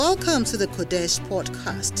Welcome to the Qodesh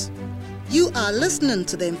podcast. You are listening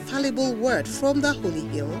to the infallible word from the Holy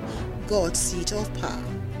Hill, God's seat of power,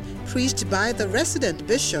 preached by the resident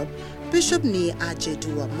bishop, Bishop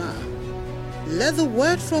Adjeidu Armar. Let the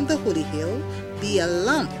word from the Holy Hill be a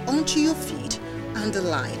lamp unto your feet and a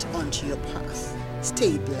light unto your path.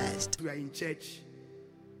 Stay blessed. We are in church.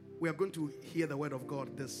 We are going to hear the word of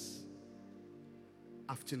God this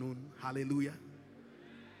afternoon. Hallelujah.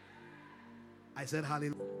 I said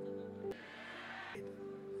hallelujah.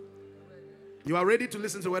 You are ready to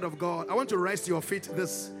listen to the word of God. I want to rise to your feet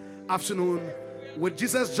this afternoon with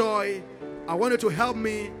Jesus' joy. I want you to help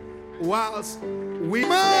me whilst we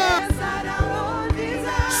sweep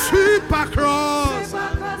across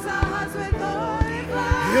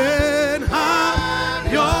and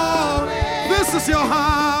have your. This is your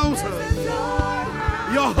house,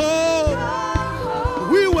 your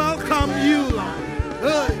home. We welcome you.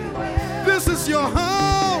 This is your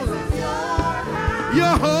house, your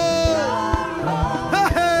home.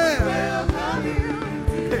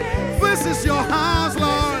 This is your house,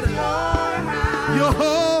 Lord. Your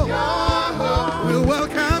home. We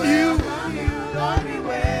welcome you.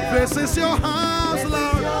 This is your house,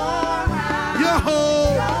 Lord. Your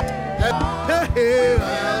home.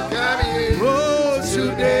 Welcome you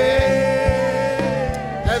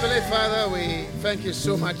today. Heavenly Father, we thank you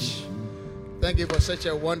so much. Thank you for such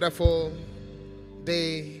a wonderful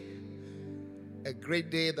day, a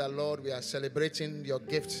great day that, Lord, we are celebrating your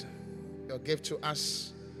gift to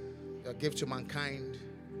us, your gift to mankind.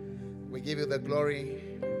 We give you the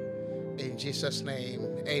glory in Jesus' name.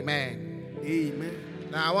 Amen. Amen.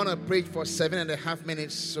 Now, I want to preach for 7.5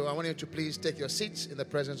 minutes, so I want you to please take your seats in the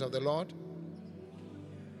presence of the Lord.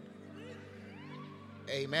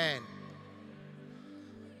 Amen.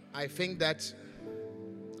 I think that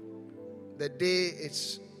the day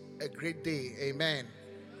is a great day. Amen.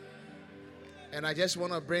 And I just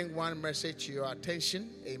want to bring one message to your attention.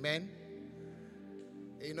 Amen.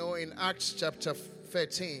 You know, in Acts chapter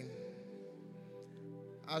 13,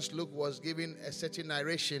 as Luke was giving a certain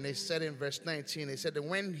narration, he said in verse 19, he said that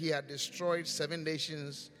when he had destroyed 7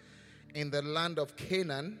 nations in the land of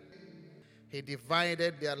Canaan, he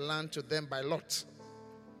divided their land to them by lot.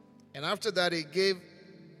 And after that, he gave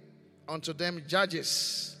unto them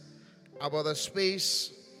judges about the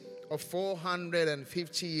space of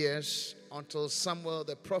 450 years until Samuel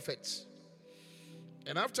the prophet.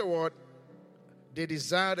 And afterward, they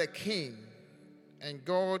desired a king, and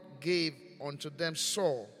God gave unto them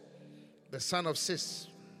Saul, the son of Cis,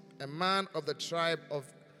 a man of the tribe of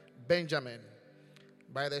Benjamin,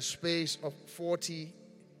 by the space of 40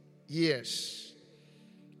 years.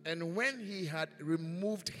 And when he had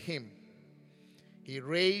removed him, he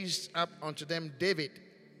raised up unto them David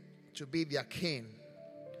to be their king,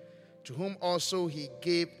 to whom also he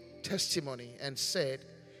gave testimony and said,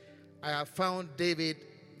 I have found David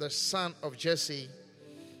the son of Jesse,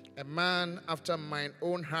 a man after mine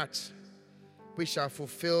own heart, which shall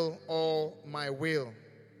fulfill all my will.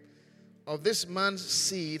 Of this man's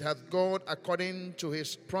seed hath God, according to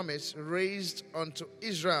his promise, raised unto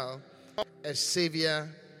Israel a Savior,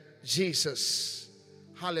 Jesus.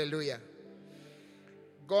 Hallelujah.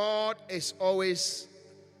 God is always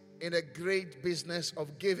in a great business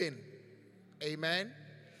of giving. Amen.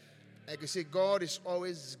 Like you see, God is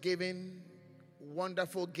always giving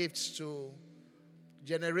wonderful gifts to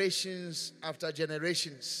generations after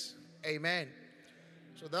generations. Amen.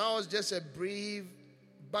 So that was just a brief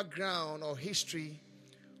background or history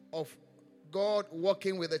of God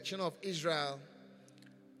working with the children of Israel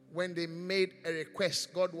when they made a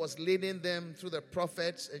request. God was leading them through the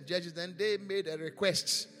prophets and judges. Then they made a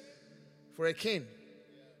request for a king.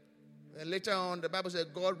 And later on, the Bible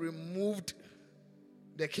said God removed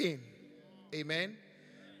the king. Amen.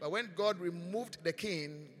 But when God removed the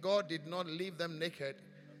king, God did not leave them naked.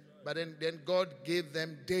 But then God gave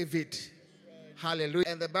them David. Hallelujah.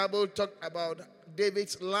 And the Bible talked about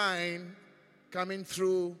David's line coming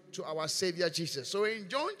through to our Savior Jesus. So in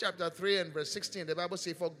John chapter 3 and verse 16, the Bible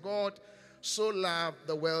says, for God so loved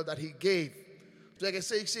the world that he gave. So like I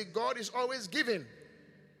say, you see, God is always giving.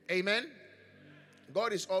 Amen.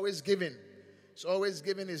 God is always giving. He's always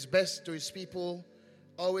giving his best to his people.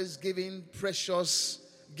 Always giving precious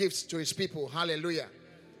gifts to his people. Hallelujah.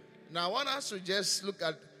 Now I want us to just look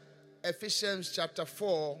at Ephesians chapter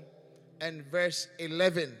 4 and verse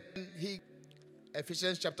 11.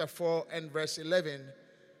 Ephesians chapter 4 and verse 11.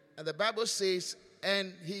 And the Bible says,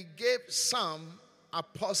 and he gave some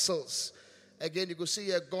apostles. Again, you can see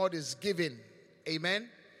here God is giving. Amen.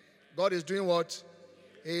 God is doing what?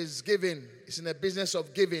 He is giving. He's in the business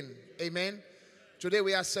of giving. Amen. Today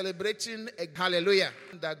we are celebrating a hallelujah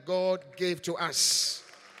that God gave to us.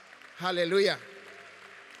 Hallelujah.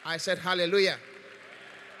 I said hallelujah.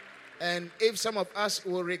 And if some of us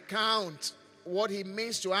will recount what he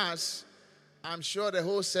means to us, I'm sure the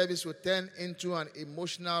whole service will turn into an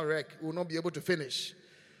emotional wreck. We will not be able to finish.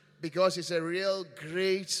 Because he's a real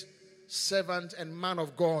great servant and man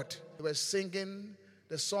of God. We were singing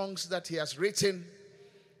the songs that he has written,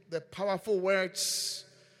 the powerful words,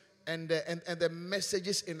 and the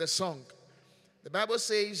messages in the song. The Bible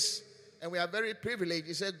says, and we are very privileged,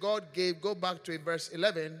 he said God gave, go back to verse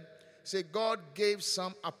 11, say God gave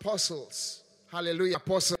some apostles. Hallelujah.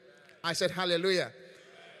 Apostle. I said hallelujah.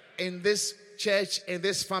 In this church, in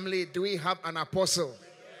this family, do we have an apostle?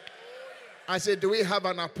 I said, do we have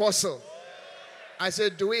an apostle? I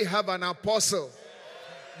said, do we have an apostle?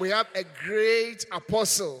 We have a great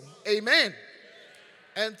apostle. Amen.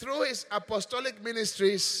 And through his apostolic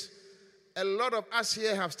ministries, a lot of us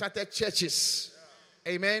here have started churches.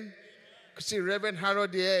 Amen. You see, Reverend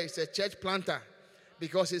Harold here is a church planter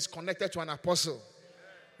because he's connected to an apostle.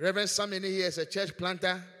 Reverend Samini here is a church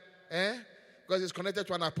planter because he's connected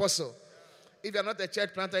to an apostle. If you're not a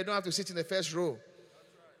church planter, you don't have to sit in the first row.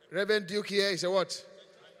 Reverend Duke here is a what?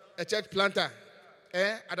 A church planter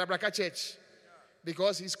at Abraka Church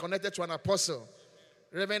because he's connected to an apostle.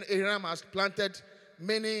 Reverend Abraham has planted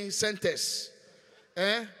many centers.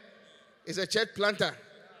 He's a church planter.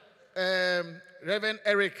 Reverend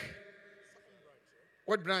Eric.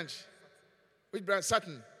 What branch? Which branch?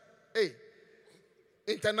 Sutton. Hey.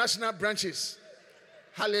 International branches.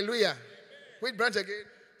 Hallelujah. Which branch again?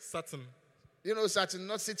 Sutton. You know Sutton,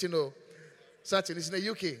 not City, no. Sutton is in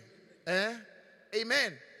the UK.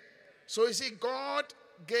 Amen. So you see, God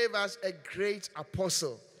gave us a great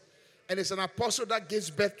apostle. And it's an apostle that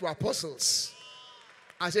gives birth to apostles.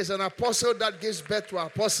 I say it's an apostle that gives birth to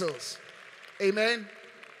apostles. Amen.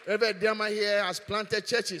 Reverend Diama here has planted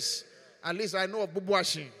churches. At least I know of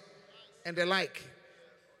Bubuashi and the like.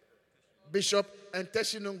 Bishop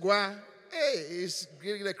Nteshinungwa, is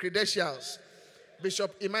giving the credentials.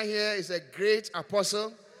 Bishop Ima here is a great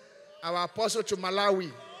apostle. Our apostle to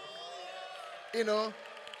Malawi. You know,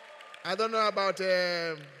 I don't know about,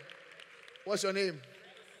 what's your name?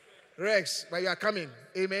 Rex, but you are coming.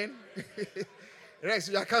 Amen. Rex,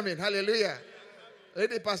 you are coming. Hallelujah.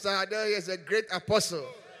 Lady Pastor Adele is a great apostle.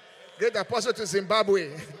 Great apostle to Zimbabwe,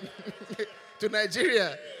 to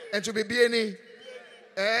Nigeria, and to BBNE.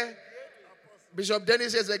 Bishop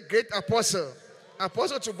Dennis is a great apostle.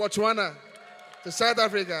 Apostle to Botswana, to South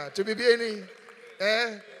Africa, to BBNE.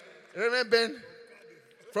 Reverend Ben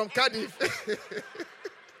from Cardiff.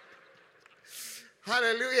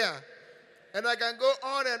 Hallelujah. And I can go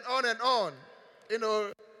on and on and on. You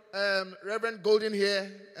know, Reverend Golden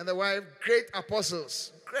here and the wife, great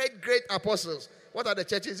apostles. Great apostles. What are the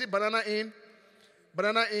churches? Is it Banana Inn?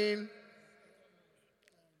 Banana Inn.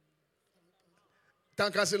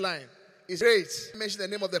 Town Council Line. It's great. I mentioned the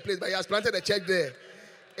name of the place, but he has planted a church there.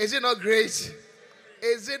 Is it not great?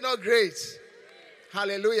 Is it not great?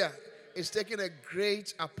 Hallelujah. It's taking a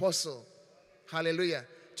great apostle. Hallelujah.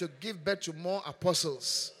 To give birth to more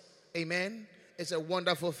apostles. Amen. It's a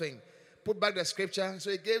wonderful thing. Put back the scripture.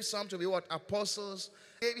 So he gave some to be what? Apostles.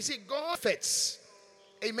 You see, God prophets.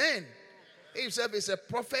 Amen. He himself is a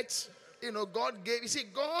prophet. You know, God gave. You see,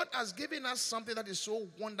 God has given us something that is so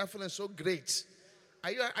wonderful and so great.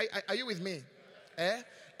 Are you with me? And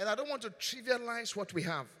I don't want to trivialize what we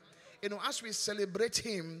have. You know, as we celebrate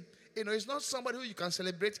him, you know, it's not somebody who you can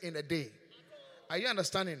celebrate in a day. Are you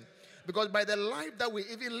understanding? Because by the life that we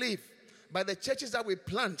even live, by the churches that we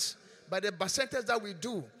plant, by the centers that we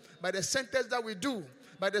do, by the centers that we do,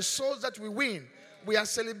 by the souls that we win, we are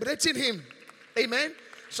celebrating him. Amen?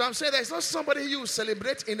 So I'm saying there's not somebody you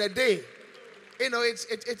celebrate in a day. You know, it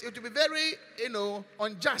will be very, you know,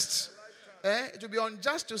 unjust. It will be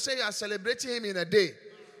unjust to say you are celebrating him in a day.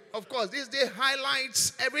 Of course, this day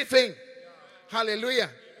highlights everything. Hallelujah.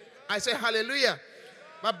 I say hallelujah.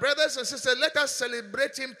 My brothers and sisters, let us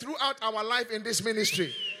celebrate him throughout our life in this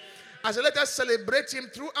ministry. I said, let us celebrate him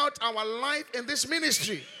throughout our life in this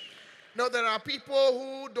ministry. Now, there are people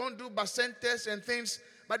who don't do bacentas and things,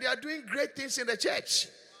 but they are doing great things in the church.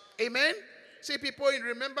 Amen? See, people in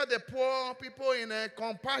remember the poor, people in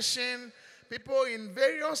compassion, people in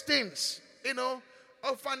various things, you know,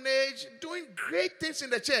 orphanage, doing great things in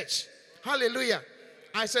the church. Hallelujah.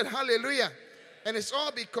 I said hallelujah. And it's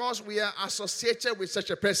all because we are associated with such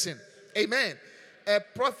a person. Amen. A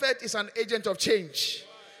prophet is an agent of change.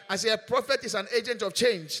 I say a prophet is an agent of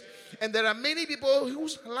change. And there are many people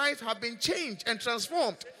whose lives have been changed and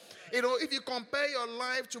transformed. You know, if you compare your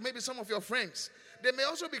life to maybe some of your friends, They may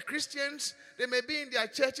also be Christians. They may be in their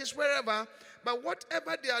churches, wherever. But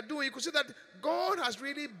whatever they are doing, you could see that God has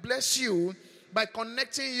really blessed you by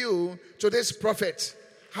connecting you to this prophet.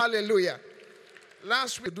 Hallelujah.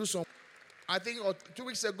 Last week, I think, or 2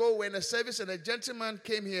 weeks ago, when a service and a gentleman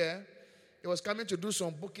came here, he was coming to do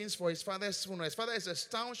some bookings for his father's funeral. His father is a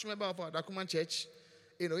staunch member of our Dakuman church.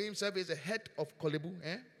 He himself is the head of Kolebu.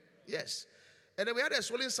 Yes. And then we had a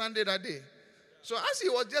swollen Sunday that day. So as he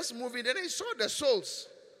was just moving, then he saw the souls.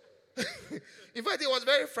 In fact, he was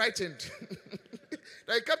very frightened.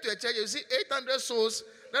 That he came to a church, you see 800 souls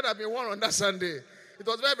that have been won on that Sunday. It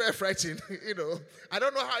was very, very frightening. I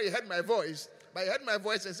don't know how he heard my voice, but he heard my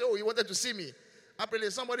voice and said, "Oh, you wanted to see me." Apparently,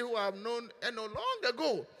 somebody who I've known long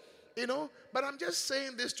ago. But I'm just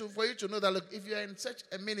saying this for you to know that, look, if you are in such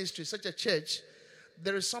a ministry, such a church,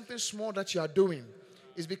 there is something small that you are doing.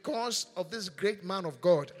 It's because of this great man of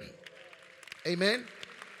God. Amen.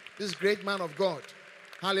 This great man of God.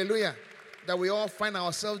 Hallelujah. That we all find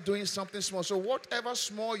ourselves doing something small. So whatever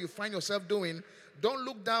small you find yourself doing, don't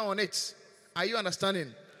look down on it. Are you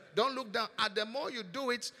understanding? Don't look down. And the more you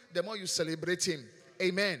do it, the more you celebrate him.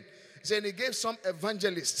 Amen. He said he gave some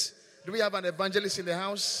evangelists. Do we have an evangelist in the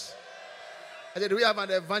house? I said, do we have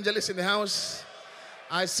an evangelist in the house?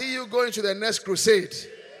 I see you going to the next crusade.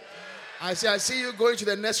 I see you going to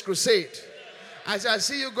the next crusade. I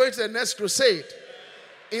see you going to the next crusade.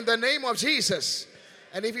 In the name of Jesus.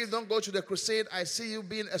 And if you don't go to the crusade, I see you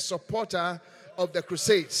being a supporter of the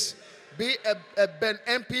crusades. Be a Ben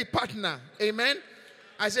MP partner. Amen.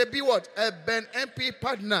 I say be what? A Ben MP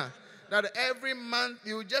partner. That every month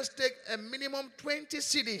you just take a minimum 20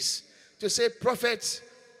 CDs to say, prophet,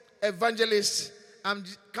 evangelist, I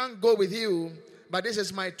can't go with you, but this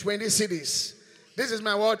is my 20 CDs. This is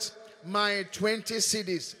my what? My 20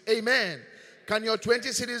 CDs. Amen. Can your 20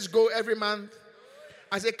 CDs go every month?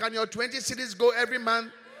 I say, can your 20 CDs go every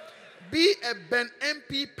month? Be a Ben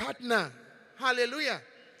MP partner. Hallelujah.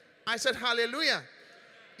 I said, hallelujah.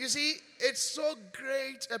 You see, it's so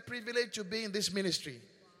great a privilege to be in this ministry.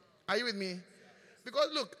 Are you with me? Because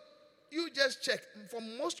look, you just check. For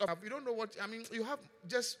most of you don't know what, you have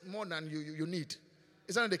just more than you need.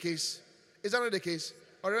 Is that not the case? Is that not the case?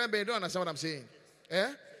 Or remember, you don't understand what I'm saying.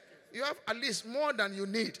 You have at least more than you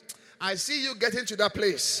need. I see you getting to that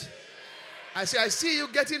place. I see you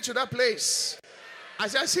getting to that place. I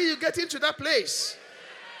see you getting to that place.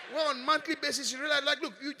 Well, on a monthly basis, you realize,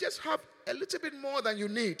 look, you just have a little bit more than you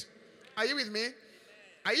need. Are you with me?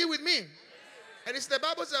 Are you with me? And it's the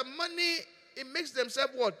Bible says money, it makes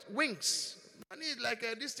themselves what? Wings. Money is like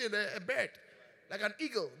a bird, like an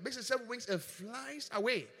eagle. Makes itself wings and flies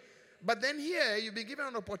away. But then here, you'll be given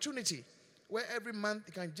an opportunity where every month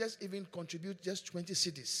you can just even contribute just 20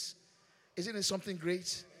 cities. Isn't it something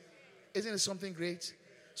great? Isn't it something great?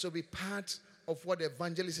 So be part of what the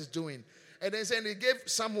evangelist is doing. And then saying he gave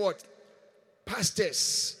some what?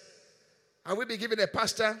 Pastors. Are we be given a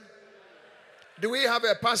pastor? Do we have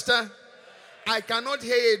a pastor? I cannot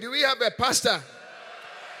hear you. Do we have a pastor?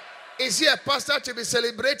 Is he a pastor to be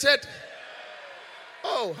celebrated?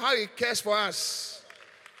 Oh, how he cares for us.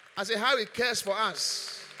 I say, how he cares for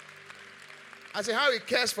us. I say, how he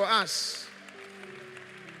cares for us.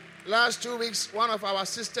 Last 2 weeks, one of our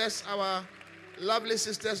sisters, our lovely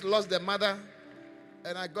sisters, lost their mother.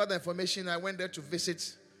 And I got the information. I went there to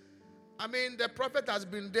visit. The prophet has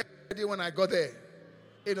been there when I got there.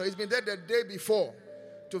 He's been there the day before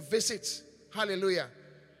to visit. Hallelujah.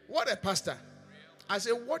 What a pastor. I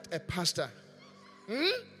say, what a pastor.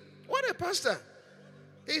 What a pastor.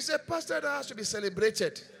 He's a pastor that has to be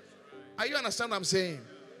celebrated. Are you understanding what I'm saying?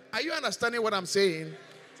 Are you understanding what I'm saying?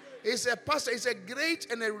 He's a pastor. He's a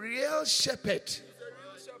great and a real shepherd.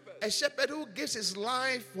 A shepherd who gives his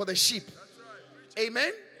life for the sheep.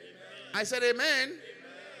 Amen? I said amen.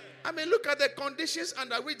 Look at the conditions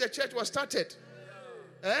under which the church was started.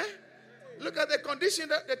 Look at the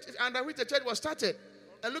condition under which the church was started.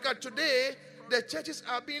 And look at today, the churches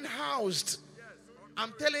are being housed.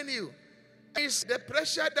 I'm telling you. It's the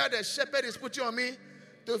pressure that the shepherd is putting on me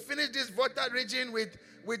to finish this Volta region with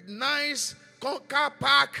nice car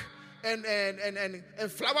park and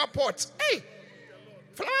flower pots. Hey!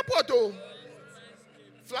 Flower pot, oh!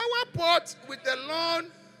 Flower pot with the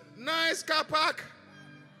lawn, nice car park.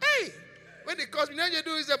 Hey! When it comes, you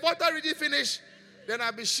do is the Volta region finish, then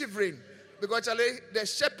I'll be shivering. Because the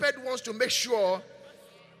shepherd wants to make sure,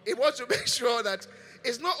 that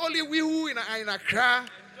it's not only we who in Accra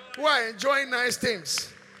who are enjoying nice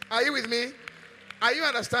things. Are you with me? Are you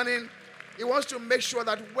understanding? He wants to make sure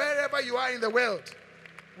that wherever you are in the world,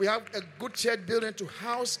 we have a good church building to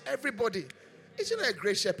house everybody. Isn't he a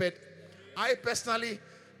great shepherd? I personally,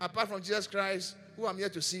 apart from Jesus Christ, who I'm here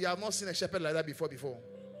to see, I have not seen a shepherd like that before.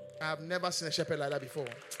 I have never seen a shepherd like that before.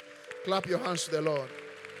 Clap your hands to the Lord.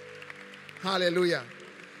 Hallelujah.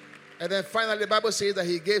 And then finally, the Bible says that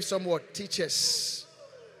he gave some what? Teachers.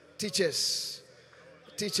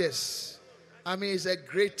 I mean, he's a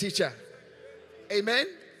great teacher. Amen.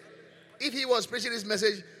 If he was preaching this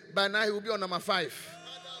message, by now he would be on number 5.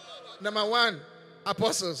 Number 1,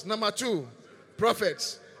 apostles. Number 2,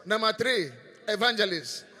 prophets. Number 3,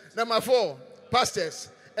 evangelists. Number 4, pastors.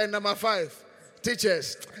 And number 5,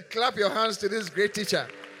 teachers. Clap your hands to this great teacher.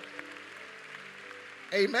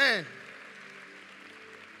 Amen.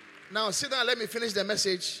 Now sit down, let me finish the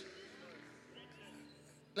message.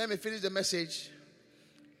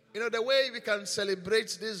 You know, the way we can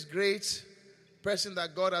celebrate this great person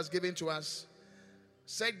that God has given to us,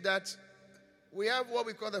 said that we have what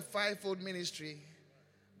we call the fivefold ministry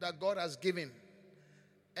that God has given.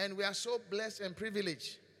 And we are so blessed and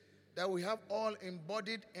privileged that we have all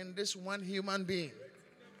embodied in this one human being.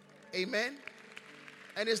 Amen.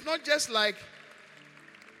 And it's not just like,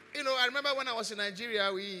 you know, I remember when I was in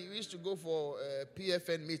Nigeria, we used to go for a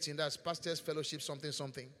PFN meeting, that's Pastors Fellowship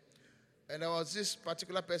something. And there was this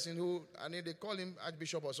particular person who, they call him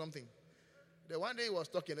Archbishop or something. The one day he was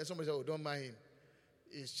talking, and somebody said, oh, don't mind him.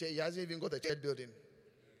 He hasn't even got a church building.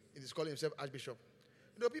 He's calling himself Archbishop.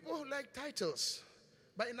 You know, people who like titles.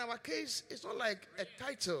 But in our case, it's not like a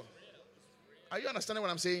title. Are you understanding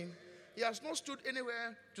what I'm saying? He has not stood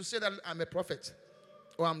anywhere to say that I'm a prophet.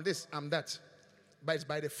 Or I'm this, I'm that. But it's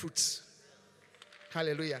by the fruits.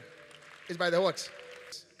 Hallelujah. It's by the what?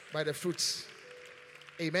 By the fruits.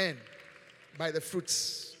 Amen. By the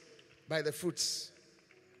fruits. By the fruits.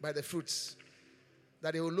 By the fruits.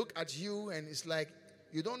 That he will look at you and it's like,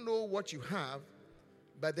 you don't know what you have,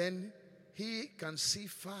 but then he can see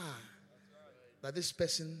far that this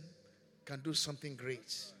person can do something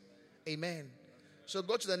great. Amen. So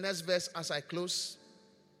go to the next verse as I close.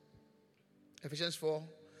 Ephesians 4.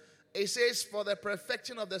 It says, for the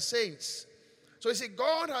perfecting of the saints. So you see,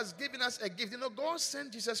 God has given us a gift. You know, God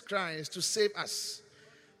sent Jesus Christ to save us.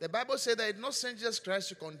 The Bible said that it did not send Jesus Christ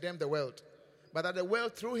to condemn the world, but that the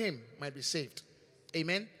world through him might be saved.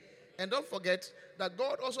 Amen. And don't forget that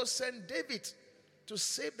God also sent David to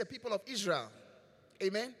save the people of Israel.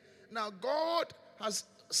 Amen. Now God has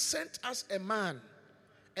sent us a man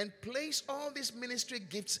and placed all these ministry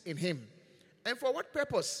gifts in him. And for what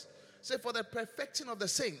purpose? Say, for the perfecting of the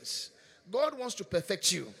saints. God wants to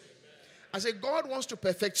perfect you. I say, God wants to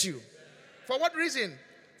perfect you. For what reason?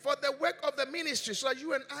 For the work of the ministry, so that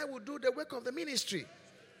you and I will do the work of the ministry.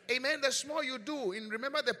 Amen. The small you do in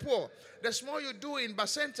Remember the Poor, the small you do in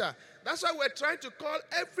Bacenta. That's why we're trying to call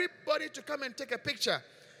everybody to come and take a picture.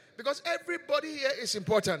 Because everybody here is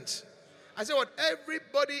important. I say what?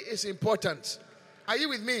 Everybody is important. Are you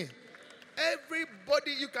with me?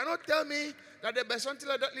 Everybody. You cannot tell me that the Bacenta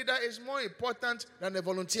leader is more important than the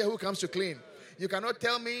volunteer who comes to clean. You cannot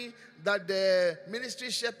tell me that the ministry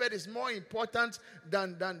shepherd is more important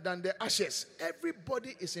than the ashes.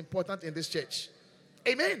 Everybody is important in this church.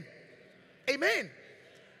 Amen. Amen.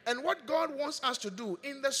 And what God wants us to do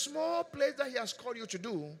in the small place that he has called you to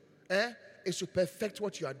do is to perfect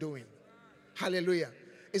what you are doing. Hallelujah.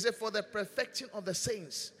 Is it for the perfecting of the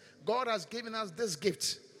saints? God has given us this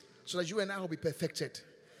gift so that you and I will be perfected.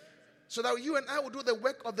 So that you and I will do the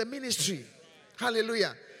work of the ministry.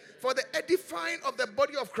 Hallelujah. For the edifying of the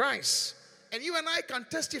body of Christ. And you and I can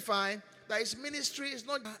testify that his ministry is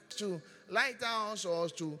not to Lighthouse or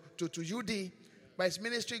to UD, but his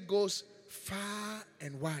ministry goes far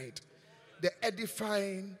and wide. The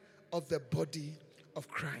edifying of the body of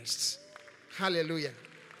Christ. Hallelujah.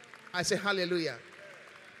 I say hallelujah.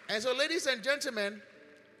 And so, ladies and gentlemen,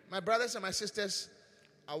 my brothers and my sisters,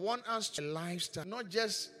 I want us to lifestyle, not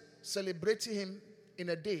just celebrating him in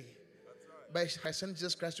a day, but I sent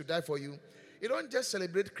Jesus Christ to die for you. You don't just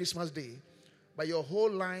celebrate Christmas Day, but your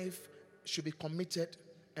whole life should be committed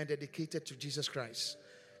and dedicated to Jesus Christ.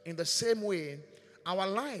 In the same way, our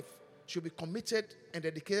life should be committed and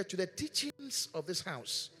dedicated to the teachings of this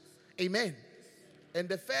house. Amen. And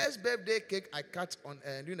the first birthday cake I cut on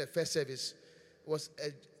during the first service was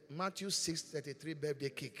a Matthew 6:33 birthday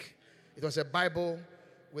cake. It was a Bible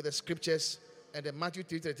with the scriptures, and the Matthew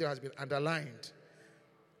 3:33 has been underlined.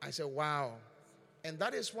 I said, wow. And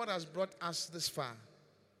that is what has brought us this far.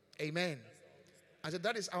 Amen. I said,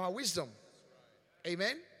 that is our wisdom.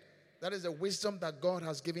 Amen. That is the wisdom that God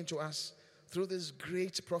has given to us through this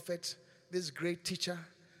great prophet, this great teacher,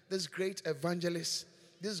 this great evangelist,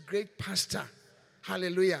 this great pastor.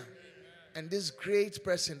 Hallelujah. And this great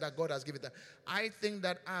person that God has given them. I think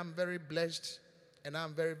that I'm very blessed and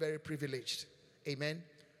I'm very, very privileged. Amen.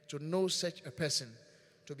 to know such a person,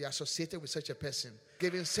 to be associated with such a person.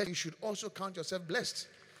 Given such, you should also count yourself blessed,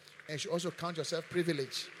 and you should also count yourself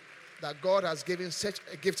privileged that God has given such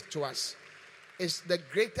a gift to us. It's the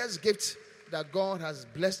greatest gift that God has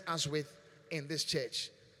blessed us with in this church.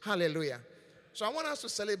 Hallelujah. So I want us to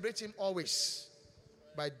celebrate him always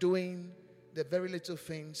by doing the very little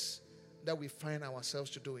things that we find ourselves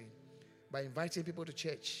to doing. By inviting people to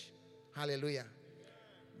church. Hallelujah.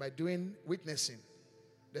 By doing witnessing.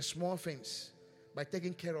 The small things. By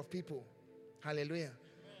taking care of people. Hallelujah.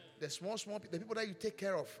 The small the people that you take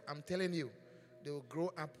care of, I'm telling you, they will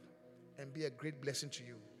grow up and be a great blessing to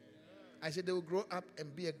you. I said they will grow up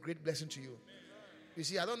and be a great blessing to you. You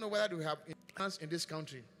see, I don't know whether we have insurance in this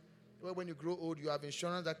country. Well, when you grow old, you have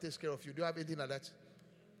insurance that takes care of you. Do you have anything like that?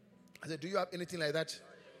 I said, do you have anything like that?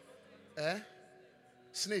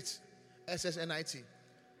 SNIT. SSNIT.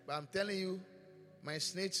 But I'm telling you, my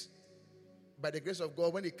SNIT, by the grace of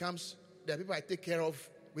God, when it comes, there are people I take care of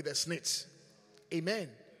with the SNIT. Amen.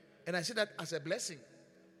 And I say that as a blessing.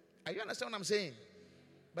 Are you understand what I'm saying?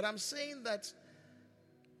 But I'm saying that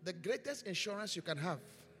the greatest insurance you can have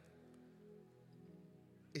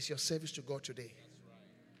is your service to God today.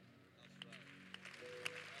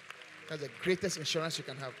 That's the greatest insurance you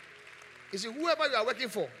can have. You see, whoever you are working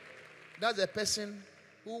for, that's the person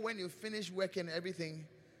who, when you finish working and everything,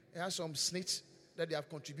 has some SNIT that they have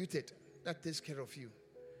contributed that takes care of you.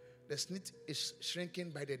 The SNIT is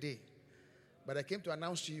shrinking by the day. But I came to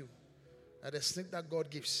announce to you that the SNIT that God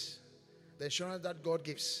gives, the insurance that God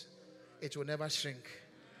gives, it will never shrink.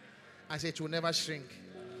 I say it will never shrink.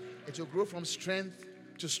 It will grow from strength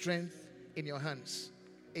to strength in your hands.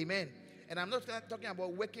 Amen. And I'm not talking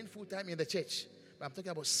about working full time in the church, but I'm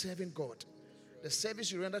talking about serving God. The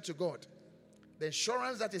service you render to God, the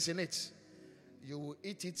insurance that is in it, you will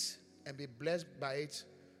eat it and be blessed by it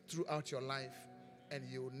throughout your life, and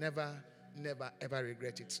you will never, ever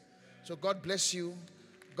regret it. So God bless you.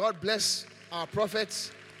 God bless our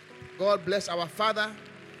prophets. God bless our father.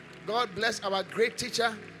 God bless our great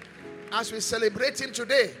teacher. As we celebrate him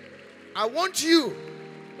today, I want you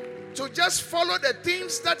to just follow the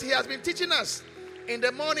things that he has been teaching us. In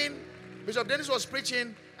the morning, Bishop Dennis was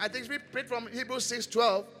preaching, I think we prayed from Hebrews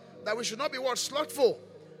 6:12, that we should not be slothful,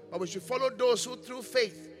 but we should follow those who through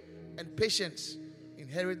faith and patience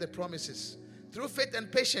inherit the promises. Through faith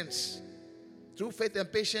and patience,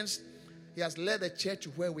 he has led the church to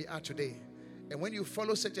where we are today. And when you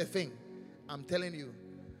follow such a thing, I'm telling you,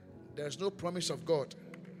 there's no promise of God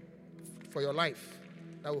for your life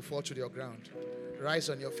that will fall to your ground. Rise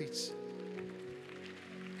on your feet.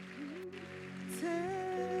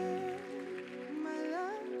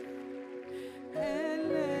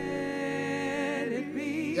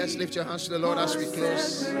 Just lift your hands to the Lord as we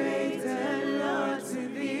close.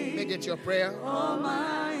 Make it your prayer. All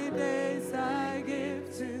my days I give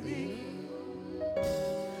to thee.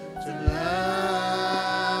 To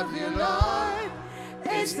love you, Lord,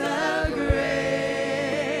 is the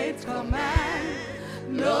great command.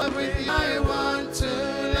 Lord, with you I want to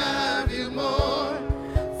love you more.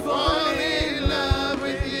 Fall in love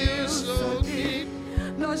with you so deep.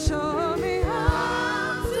 Lord, show me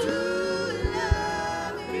how to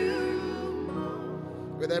love you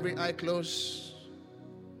more. With every eye closed,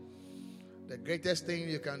 the greatest thing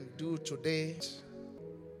you can do today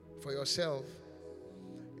for yourself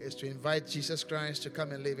is to invite Jesus Christ to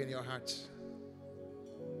come and live in your heart.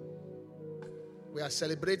 We are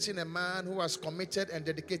celebrating a man who has committed and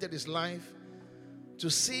dedicated his life to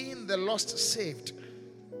seeing the lost saved.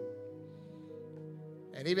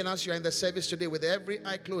 And even as you are in the service today with every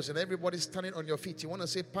eye closed and everybody standing on your feet, you want to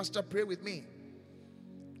say, Pastor, pray with me.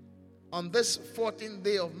 On this 14th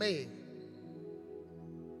day of May,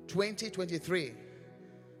 2023,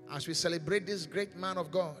 as we celebrate this great man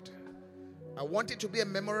of God, I want it to be a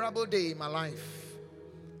memorable day in my life.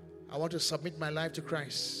 I want to submit my life to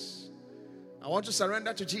Christ. I want to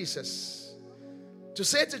surrender to Jesus. To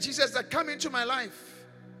say to Jesus that come into my life.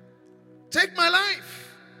 Take my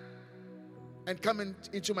life and come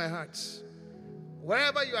into my heart.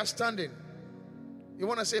 Wherever you are standing, you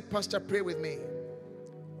want to say, Pastor, pray with me.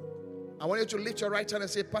 I want you to lift your right hand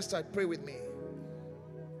and say, Pastor, pray with me.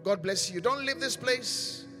 God bless you. Don't leave this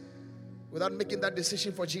place without making that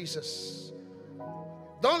decision for Jesus.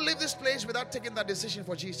 Don't leave this place without taking that decision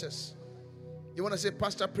for Jesus. You want to say,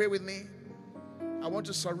 Pastor, pray with me. I want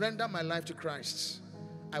to surrender my life to Christ.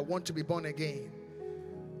 I want to be born again.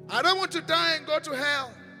 I don't want to die and go to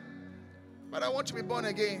hell, but I want to be born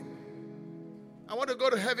again. I want to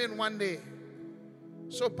go to heaven one day.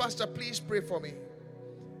 So, Pastor, please pray for me.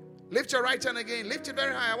 Lift your right hand again. Lift it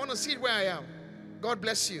very high. I want to see it where I am. God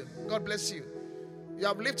bless you. God bless you. You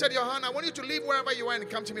have lifted your hand. I want you to leave wherever you are and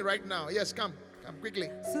come to me right now. Yes, come. Come quickly.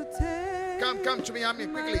 So take Come to me, Ami,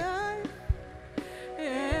 quickly.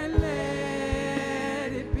 And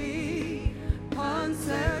let it be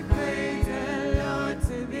consecrated, Lord,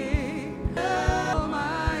 to thee. All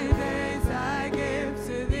my days I give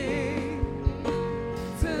to thee.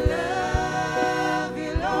 To love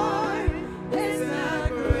you, Lord, is a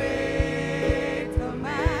great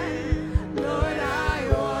command. Lord, I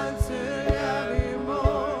want to love you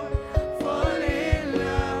more. Fall in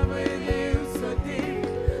love with you so deep.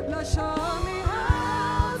 Lord, show me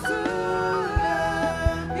how to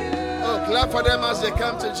love you. Oh, clap for them as they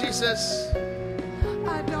come to Jesus.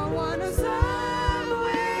 I don't want to serve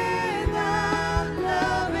without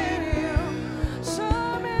loving you.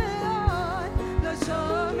 Show me, Lord,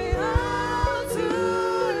 show me how to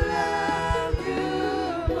love you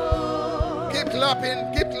more. Keep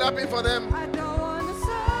clapping for them. I don't want to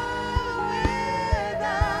serve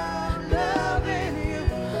without loving you.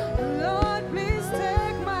 Lord, please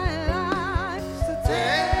take my life. So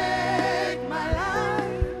take my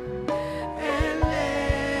life and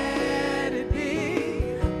let it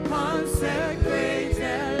be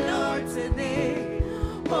consecrated, Lord, to thee.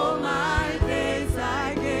 All my days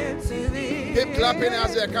I give to thee. Keep clapping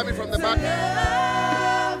as they are coming from the To back.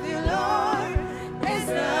 love you, Lord, is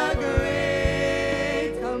the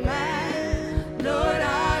great command. Lord,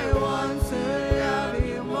 I want to love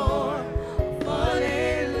you more. Fall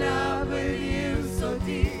in love with you so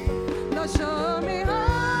deep. Lord, show me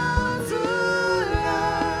how to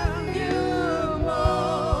love you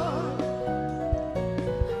more.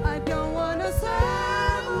 I don't want to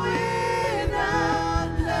serve without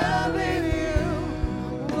loving you.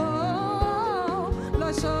 Oh,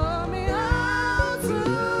 Lord, show me how to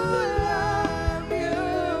love you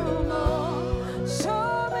more.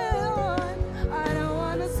 Show me, Lord, I don't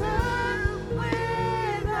want to serve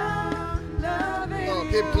without loving Oh, you.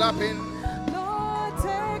 keep clapping. Lord,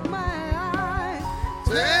 take my life.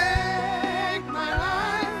 Take my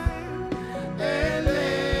life and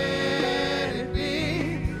let it be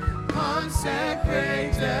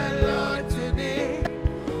Consecrated, Lord, to thee.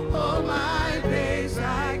 All my days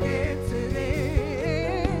I give to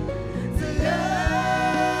thee. To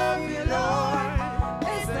love you, Lord,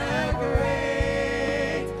 is the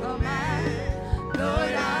great command.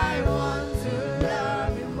 Lord, I want to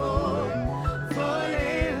love you more. Fall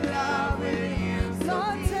in love with you.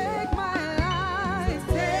 Lord, take my life.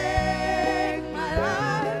 Take my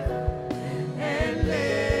life and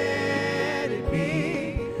let it be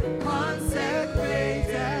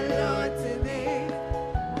consecrated, Lord, to thee.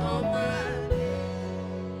 Oh, my.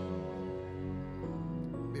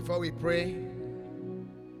 Before we pray,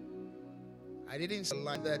 I didn't say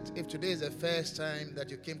like that. If today is the first time that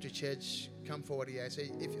you came to church, come forward here. I say,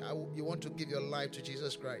 if you want to give your life to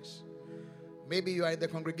Jesus Christ, maybe you are in the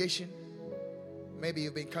congregation, maybe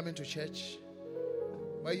you've been coming to church,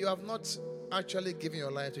 but you have not actually given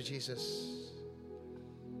your life to Jesus.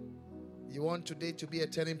 You want today to be a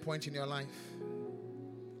turning point in your life.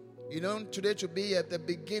 You want today to be at the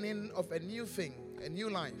beginning of a new thing, a new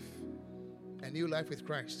life with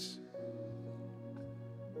Christ.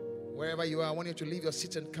 Wherever you are, I want you to leave your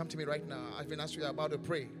seat and come to me right now. Even as we are about to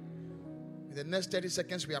pray. In the next 30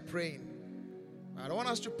 seconds, we are praying. I don't want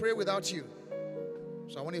us to pray without you.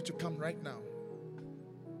 So I want you to come right now.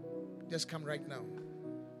 Just come right now.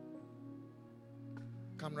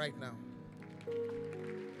 Come right now.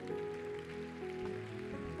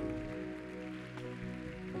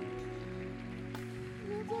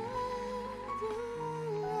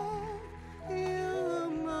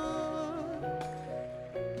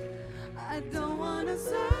 I don't want to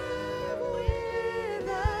serve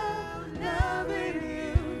without loving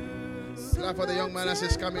you. Clap for the young man as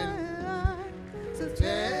he's coming. So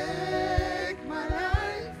take my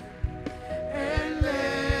life and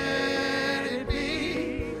let it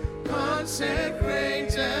be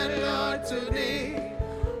consecrated, Lord, to thee.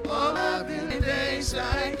 All of the days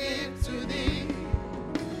I give to thee.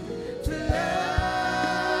 To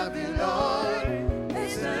love you, Lord,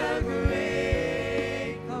 is a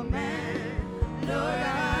great command. Lord,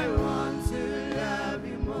 I want to love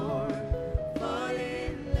you more. Fall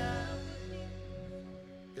in love.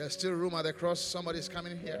 There's still room at the cross. Somebody's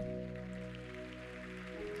coming here.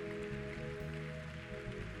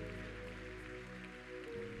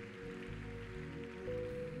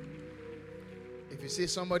 If you see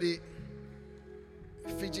somebody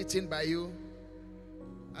fidgeting by you,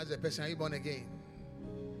 as a person, are you born again?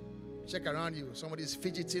 Check around you. Somebody is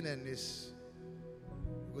fidgeting and you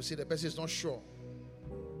will see the person is not sure.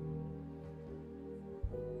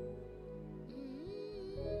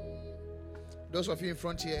 Those of you in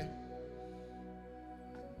front here,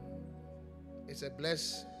 it's a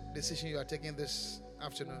blessed decision you are taking this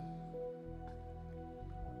afternoon.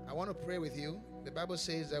 I want to pray with you. The Bible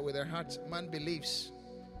says that with the heart man believes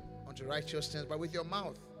unto righteousness, but with your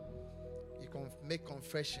mouth you can make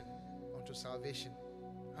confession unto salvation.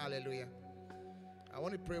 Hallelujah. I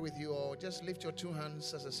want to pray with you all. Just lift your two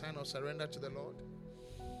hands as a sign of surrender to the Lord.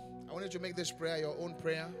 I want you to make this prayer your own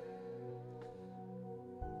prayer.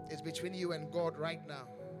 It's between you and God right now.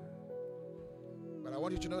 But I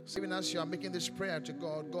want you to know, even as you are making this prayer to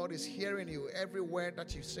God, God is hearing you, every word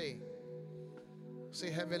that you say.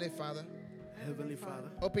 Say, Heavenly Father. Heavenly Father.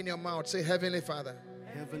 Open your mouth. Say, Heavenly Father.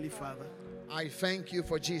 Heavenly Father. I thank you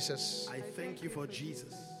for Jesus. I thank you for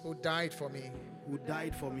Jesus. Who died for me. Who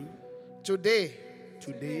died for me. Today.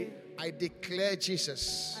 I declare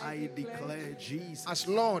Jesus. I declare Jesus. As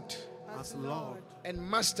Lord. As Lord. And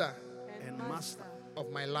Master. And Master. Of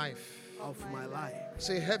my life. Of my life.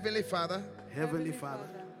 Say, Heavenly Father. Heavenly Father.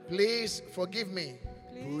 Please forgive me.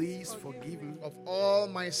 Please forgive me. Of all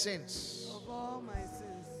my sins. Of all my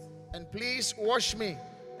sins. And please wash me.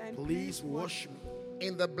 Please wash me.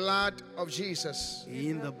 In the blood of Jesus.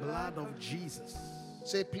 In the blood of Jesus.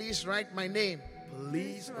 Say, please write my name.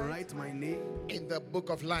 Please write my name. In the book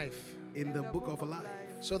of life. In the book of life.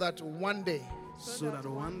 So that one day.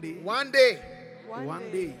 One day.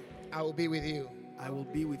 I will be with you. I will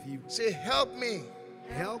be with you. Say, help me.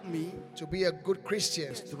 Help me to be a good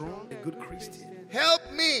Christian. A good Christian. Help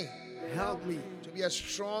me. Help me to be a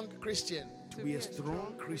strong Christian. To be a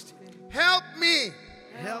strong Christian. Help me.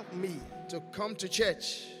 Help me to come to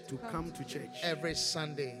church. To come to church every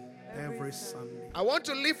Sunday. Every Sunday. I want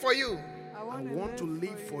to live for you. I want to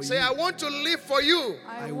live for you. Say, I want to live for you.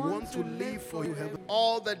 I want to live for you, Heaven.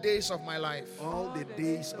 All the days of my life. All the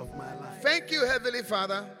days of my life. Thank you, Heavenly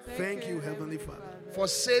Father. Thank you, Heavenly Father. For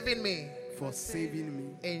saving me. For saving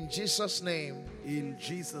me. In Jesus' name. In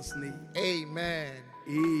Jesus' name. Amen.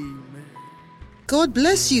 Amen. God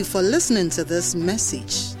bless you for listening to this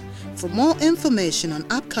message. For more information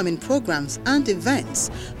on upcoming programs and events,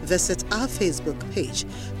 visit our Facebook page,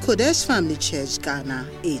 Qodesh Family Church Ghana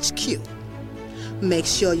HQ. Make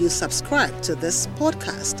sure you subscribe to this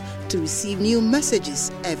podcast to receive new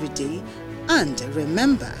messages every day. And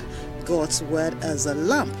remember, God's word is a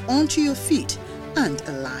lamp unto your feet and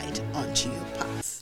a light unto your path.